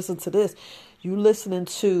podcast, you listen to this, you listening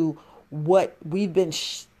to what we've been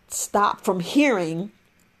stopped from hearing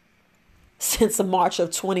since the March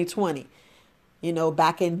of 2020,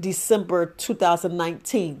 back in December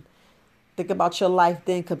 2019. Think about your life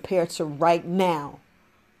then compared to right now.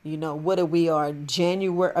 What are we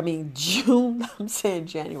June, I'm saying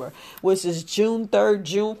January, which is June 3rd,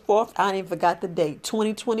 June 4th. I ain't even forgot the date.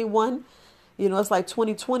 2021. It's like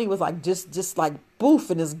 2020 was like just like boof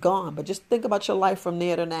and it's gone. But just think about your life from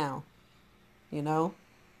there to now.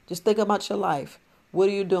 Just think about your life. What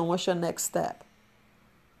are you doing? What's your next step?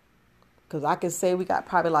 Because I can say we got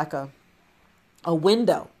probably like a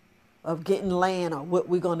window of getting land or what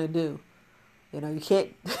we're going to do. You can't,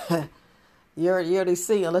 you already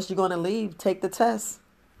see, unless you're going to leave, take the test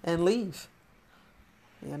and leave,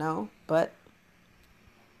 but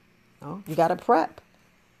you got to prep.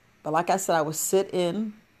 But like I said, I would sit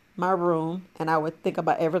in my room and I would think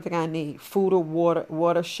about everything I need: food or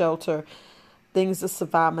water, shelter, things to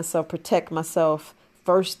survive myself, protect myself,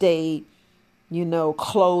 first aid,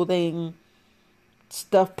 clothing,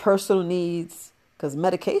 stuff, personal needs, because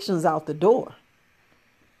medication's out the door.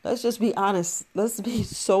 Let's just be honest. Let's be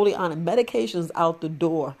solely honest. Medication's out the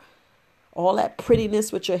door. All that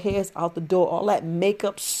prettiness with your hair is out the door. All that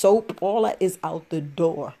makeup, soap, all that is out the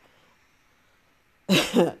door.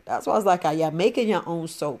 That's why I was like, yeah, making your own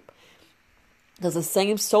soap. Because the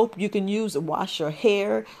same soap you can use to wash your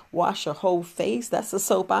hair, wash your whole face. That's the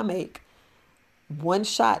soap I make. One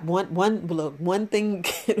shot, one thing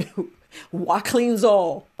cleans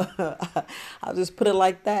all. I'll just put it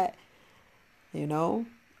like that. You know,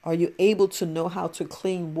 are you able to know how to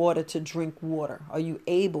clean water to drink water?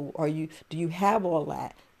 Do you have all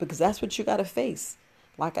that? Because that's what you got to face.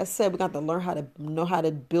 Like I said, we got to learn how to know how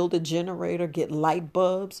to build a generator, get light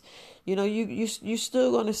bulbs. You know, you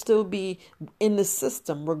still going to still be in the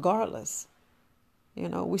system regardless. You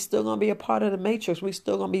know, we still going to be a part of the matrix. We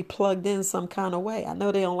still going to be plugged in some kind of way. I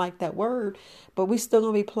know they don't like that word, but we still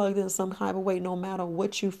going to be plugged in some kind of way, no matter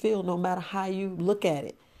what you feel, no matter how you look at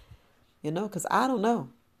it. You know, because I don't know.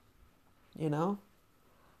 You know,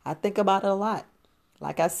 I think about it a lot.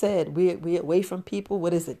 Like I said, we away from people.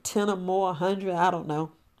 What is it, 10 or more, 100? I don't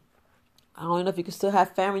know. I don't know if you can still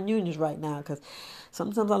have family reunions right now, because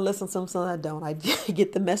sometimes I listen, sometimes I don't. I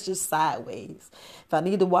get the message sideways. If I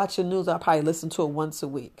need to watch the news, I'll probably listen to it once a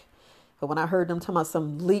week. But when I heard them talking about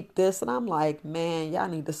some leak this, and I'm like, man, y'all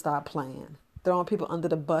need to stop playing. Throwing people under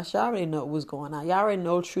the bus. Y'all already know what was going on. Y'all already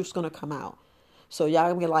know the truth's going to come out. So y'all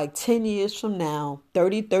going to be like 10 years from now,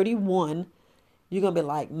 30, 31, you're going to be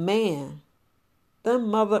like, man, them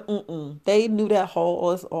mother, they knew that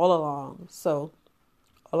all along. So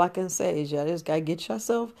all I can say is y'all just got to get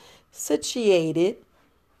yourself situated,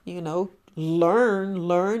 you know, learn,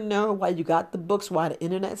 know why you got the books, why the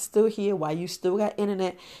internet's still here, why you still got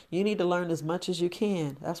internet. You need to learn as much as you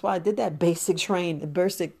can. That's why I did that basic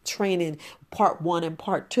training part 1 and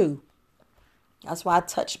part 2. That's why I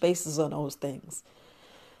touch bases on those things.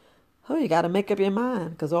 Oh, you got to make up your mind,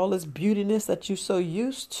 because all this beautiness that you're so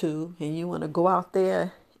used to, and you want to go out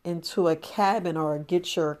there into a cabin or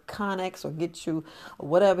get your Connex or get you or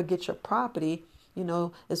whatever, get your property, you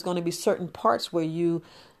know, it's going to be certain parts where you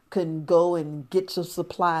can go and get some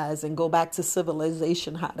supplies and go back to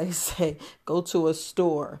civilization, how they say, go to a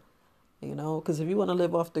store, you know, because if you want to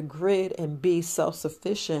live off the grid and be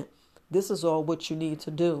self-sufficient, this is all what you need to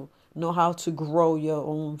do. Know how to grow your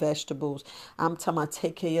own vegetables. I'm talking about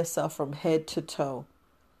take care of yourself from head to toe.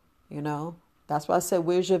 You know, that's why I said,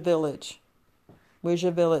 where's your village? Where's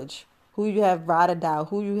your village? Who you have ride or die?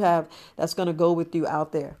 Who you have that's going to go with you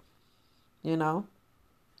out there? You know,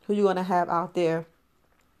 who you going to have out there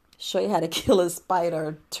show you how to kill a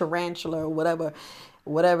spider, tarantula, or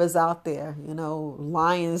whatever's out there. You know,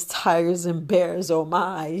 lions, tigers, and bears. Oh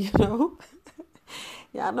my, you know.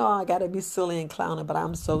 Yeah, I know I got to be silly and clowning, but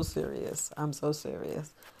I'm so serious. I'm so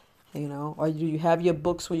serious. You know, or do you have your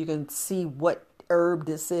books where you can see what herb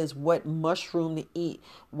this is, what mushroom to eat,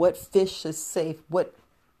 what fish is safe, what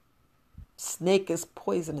snake is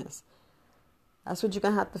poisonous? That's what you're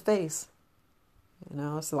going to have to face. You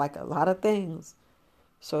know, it's like a lot of things.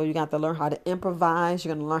 So you got to learn how to improvise.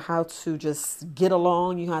 You're going to learn how to just get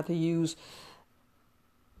along. You have to use,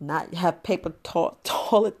 not have paper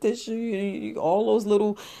toilet tissue, all those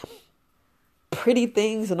little pretty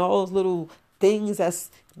things and all those little things that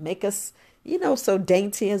make us, you know, so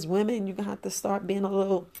dainty as women. You're going to have to start being a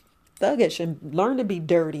little thuggish and learn to be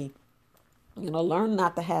dirty. You know, learn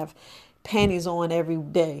not to have panties on every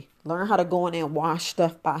day. Learn how to go in there and wash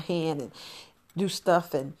stuff by hand and do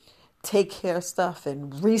stuff and take care of stuff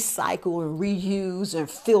and recycle and reuse and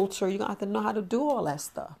filter. You're going to have to know how to do all that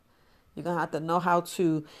stuff. You're going to have to know how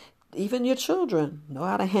to, even your children, know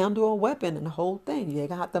how to handle a weapon and the whole thing. You're going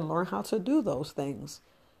to have to learn how to do those things.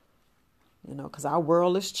 You know, because our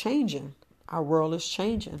world is changing. Our world is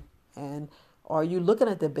changing. And are you looking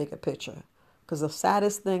at the bigger picture? Because the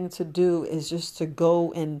saddest thing to do is just to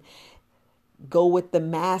go with the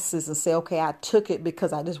masses and say, okay, I took it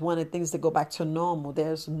because I just wanted things to go back to normal.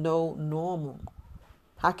 There's no normal.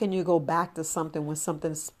 How can you go back to something when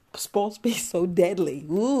something's supposed to be so deadly?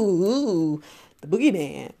 Ooh, the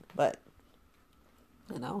boogeyman. But,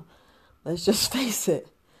 you know, let's just face it.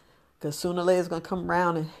 Because sooner or later it's going to come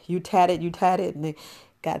around and you tatted, and they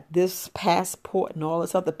got this passport and all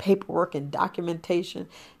this other paperwork and documentation.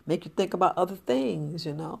 Make you think about other things,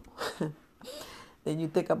 you know. Then you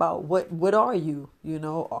think about what are you? You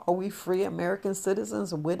know, are we free American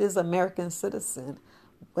citizens? What is American citizen?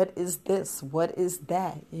 What is this? What is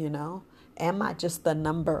that? You know, am I just a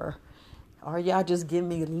number? Or y'all just give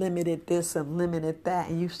me limited this and limited that?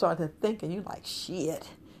 And you start to think and you're like, shit.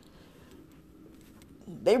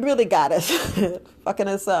 They really got us fucking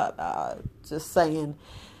us up. Just saying,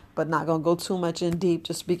 but not going to go too much in deep,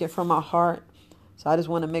 just speaking from my heart. So I just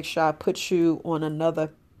want to make sure I put you on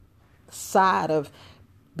another side of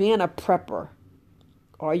being a prepper.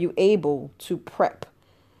 Are you able to prep?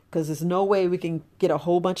 Because there's no way we can get a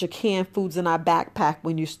whole bunch of canned foods in our backpack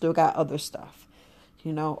when you still got other stuff.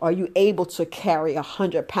 You know, are you able to carry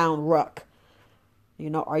 100-pound ruck? You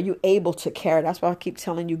know, are you able to carry? That's why I keep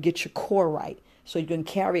telling you, get your core right. So you can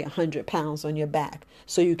carry 100 pounds on your back.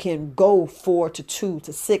 So you can go 4 to 2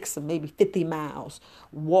 to 6 and maybe 50 miles.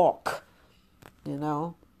 Walk. You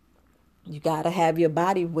know, you got to have your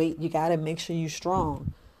body weight. You got to make sure you're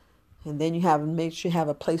strong. And then you have make sure you have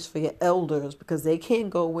a place for your elders, because they can't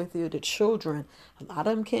go with you. The children, a lot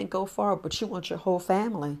of them can't go far, but you want your whole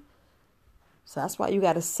family. So that's why you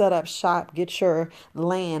got to set up shop, get your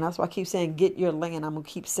land. That's why I keep saying get your land. I'm going to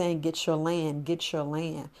keep saying get your land, get your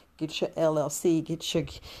land, get your LLC, get your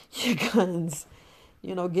guns.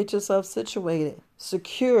 You know, get yourself situated,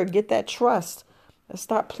 secure, get that trust. Let's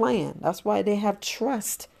stop playing. That's why they have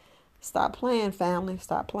trust. Stop playing, family.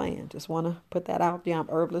 Stop playing. Just want to put that out there. I'm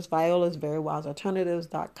Herbalist Viola's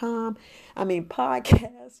VeryWiseAlternatives.com.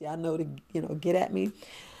 Podcast. Y'all know to, get at me.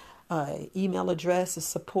 Email address is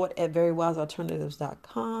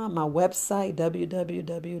support@verywisealternatives.com. My website,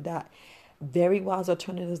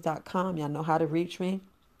 www.verywisealternatives.com. Y'all know how to reach me.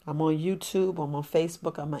 I'm on YouTube, I'm on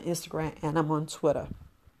Facebook, I'm on Instagram, and I'm on Twitter.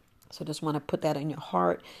 So just want to put that in your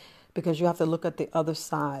heart, because you have to look at the other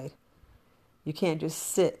side. You can't just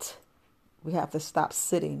sit. We have to stop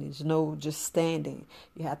sitting. There's no just standing.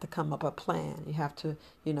 You have to come up with a plan. You have to,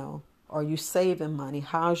 are you saving money?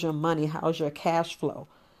 How's your money? How's your cash flow?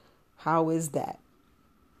 How is that?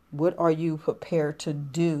 What are you prepared to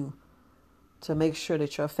do to make sure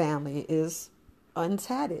that your family is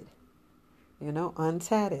untatted?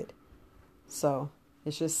 Untatted. So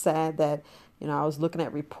it's just sad that, I was looking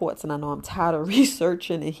at reports, and I know I'm tired of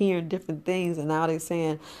researching and hearing different things. And now they're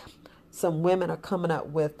saying some women are coming up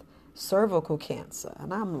with cervical cancer.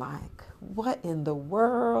 And I'm like, what in the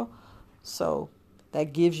world? So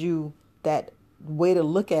that gives you that way to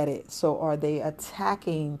look at it. So are they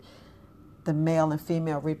attacking the male and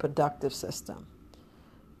female reproductive system?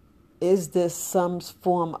 Is this some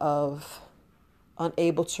form of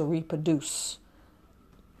unable to reproduce?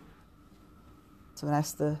 So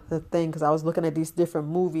that's the thing, because I was looking at these different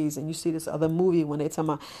movies, and you see this other movie when they talk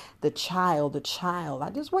about the child. I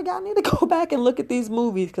need to go back and look at these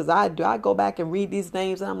movies, because I go back and read these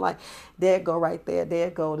names, and I'm like, there it go right there. There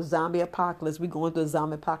it go. The zombie apocalypse. We're going through a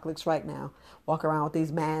zombie apocalypse right now. Walk around with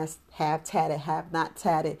these masks, have tatted, have not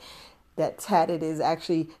tatted. That tatted is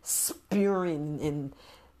actually spewing and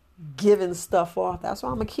giving stuff off. That's why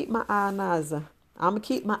I'm going to keep my ionizer. On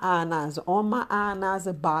my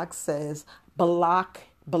ionizer box says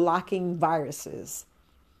blocking viruses.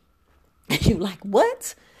 And you like,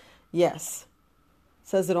 what? Yes.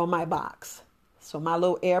 Says it on my box. So my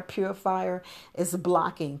little air purifier is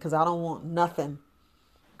blocking, because I don't want nothing.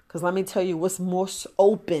 Because let me tell you what's most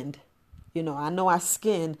opened. I know our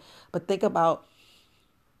skin, but think about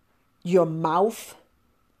your mouth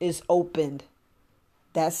is opened.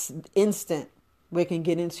 That's instant. We can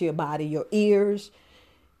get into your body, your ears,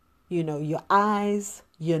 your eyes,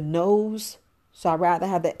 your nose. So I'd rather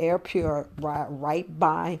have the air pure right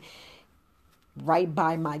by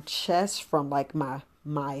my chest, from like my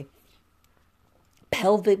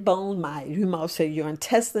pelvic bone, you might say your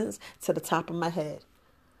intestines, to the top of my head.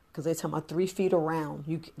 Because they're talking about 3 feet around.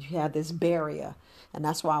 You have this barrier. And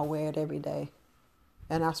that's why I wear it every day.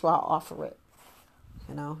 And that's why I offer it.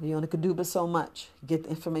 You only could do but so much. Get the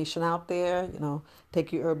information out there.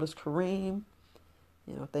 Thank you, Herbalist Kareem.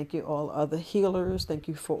 Thank you all other healers. Thank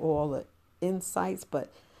you for all the insights.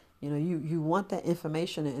 But you want that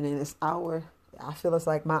information, and it's I feel it's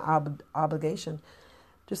like my obligation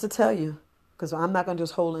just to tell you, because I'm not going to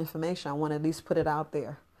just hold information. I want to at least put it out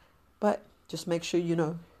there. But just make sure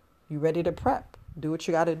you're ready to prep. Do what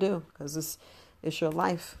you got to do, because it's your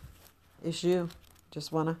life. It's you.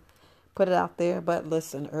 Just want to put it out there. But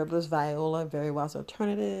listen, Herbalist Viola, Very Wise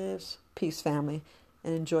Alternatives. Peace, family,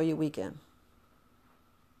 and enjoy your weekend.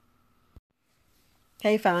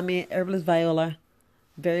 Hey, find me at Herbalist Viola,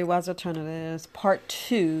 Very Wise Alternatives, part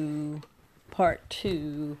two.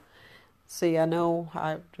 See, I know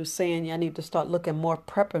I was saying I need to start looking more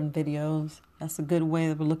prepping videos. That's a good way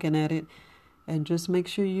of looking at it. And just make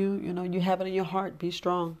sure you have it in your heart. Be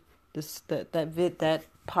strong. That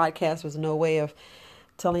podcast was no way of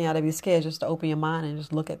telling you how to be scared, just to open your mind and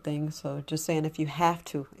just look at things. So just saying, if you have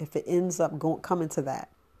to, if it ends up coming to that.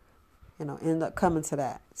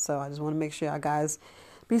 So I just want to make sure y'all guys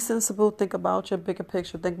be sensible. Think about your bigger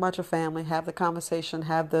picture. Think about your family. Have the conversation.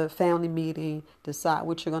 Have the family meeting. Decide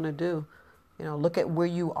what you're going to do. Look at where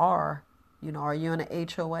you are. Are you in an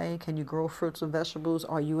HOA? Can you grow fruits and vegetables?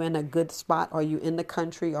 Are you in a good spot? Are you in the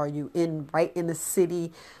country? Are you right in the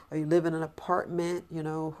city? Are you living in an apartment?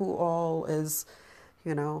 Who all is...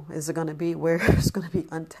 is it going to be where it's going to be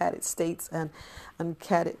untatted states and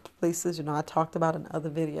uncatted places? I talked about in another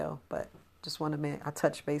video, but just want to make I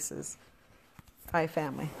touch bases. All right,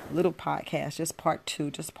 family, little podcast, just part two.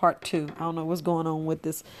 I don't know what's going on with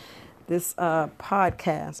this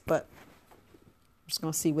podcast, but Just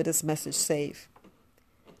going to see what this message save.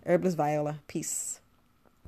 Herbalist Viola. Peace.